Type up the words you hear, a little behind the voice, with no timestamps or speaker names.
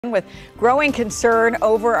With growing concern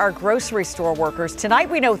over our grocery store workers. Tonight,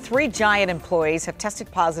 we know 3 Giant employees have tested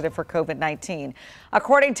positive for COVID-19.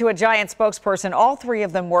 According to a Giant spokesperson, all 3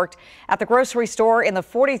 of them worked at the grocery store in the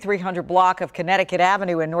 4300 block of Connecticut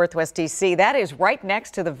Avenue in Northwest D.C. That is right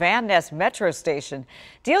next to the Van Ness Metro Station.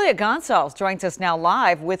 Delia Gonçalves joins us now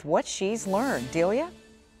live with what she's learned. Delia?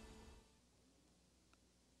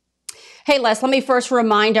 Hey, Les, let me first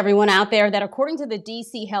remind everyone out there that according to the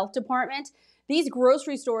D.C. Health Department, these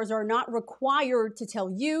grocery stores are not required to tell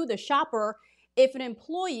you, the shopper, if an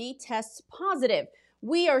employee tests positive.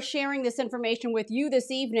 We are sharing this information with you this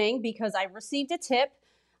evening because I received a tip.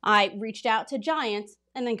 I reached out to Giant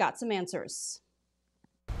and then got some answers.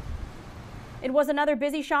 It was another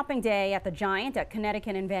busy shopping day at the Giant at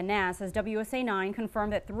Connecticut and Van Ness as WSA 9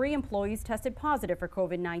 confirmed that 3 employees tested positive for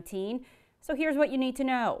COVID-19. So here's what you need to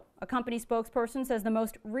know. A company spokesperson says the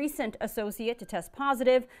most recent associate to test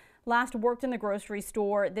positive last worked in the grocery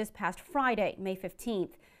store this past Friday, May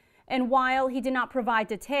 15th. And while he did not provide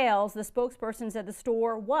details, the spokesperson said the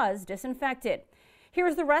store was disinfected.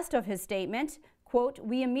 Here's the rest of his statement. Quote,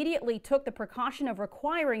 "We immediately took the precaution of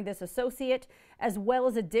requiring this associate, as well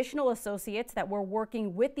as additional associates that were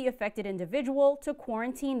working with the affected individual, to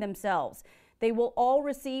quarantine themselves. They will all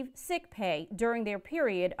receive sick pay during their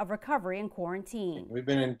period of recovery and quarantine." We've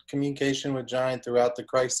been in communication with Giant throughout the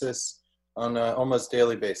crisis on an almost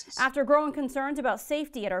daily basis. After growing concerns about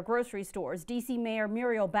safety at our grocery stores, D.C. Mayor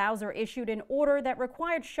Muriel Bowser issued an order that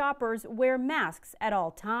required shoppers wear masks at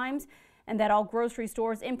all times and that all grocery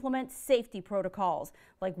stores implement safety protocols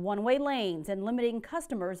like one-way lanes and limiting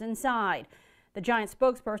customers inside. The Giant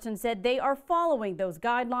spokesperson said they are following those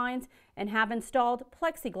guidelines and have installed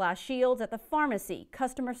plexiglass shields at the pharmacy,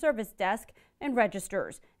 customer service desk, and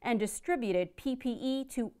registers, and distributed PPE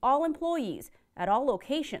to all employees at all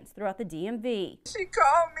locations throughout the DMV. She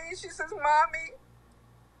called me. She says, "Mommy,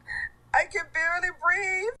 I can barely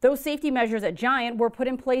breathe." Those safety measures at Giant were put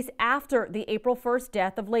in place after the April 1st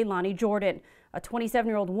death of Leilani Jordan, a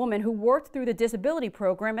 27-year-old woman who worked through the disability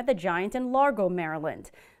program at the Giant in Largo,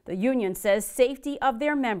 Maryland. The union says safety of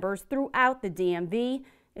their members throughout the DMV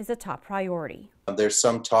is a top priority. There's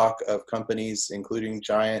some talk of companies, including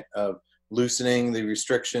Giant, of loosening the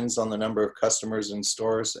restrictions on the number of customers in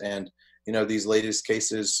stores. And, these latest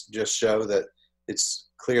cases just show that it's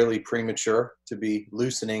clearly premature to be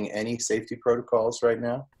loosening any safety protocols right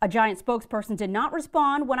now. A Giant spokesperson did not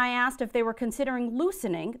respond when I asked if they were considering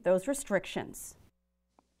loosening those restrictions.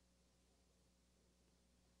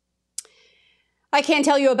 I can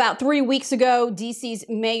tell you about 3 weeks ago, D.C.'s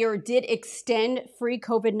mayor did extend free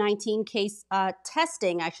COVID-19 case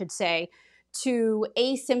testing, to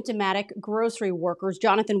asymptomatic grocery workers.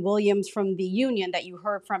 Jonathan Williams from the union that you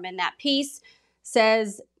heard from in that piece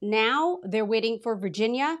says now they're waiting for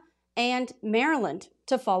Virginia and Maryland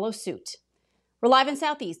to follow suit. We're live in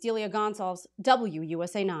Southeast. Delia Gonçalves,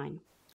 WUSA 9.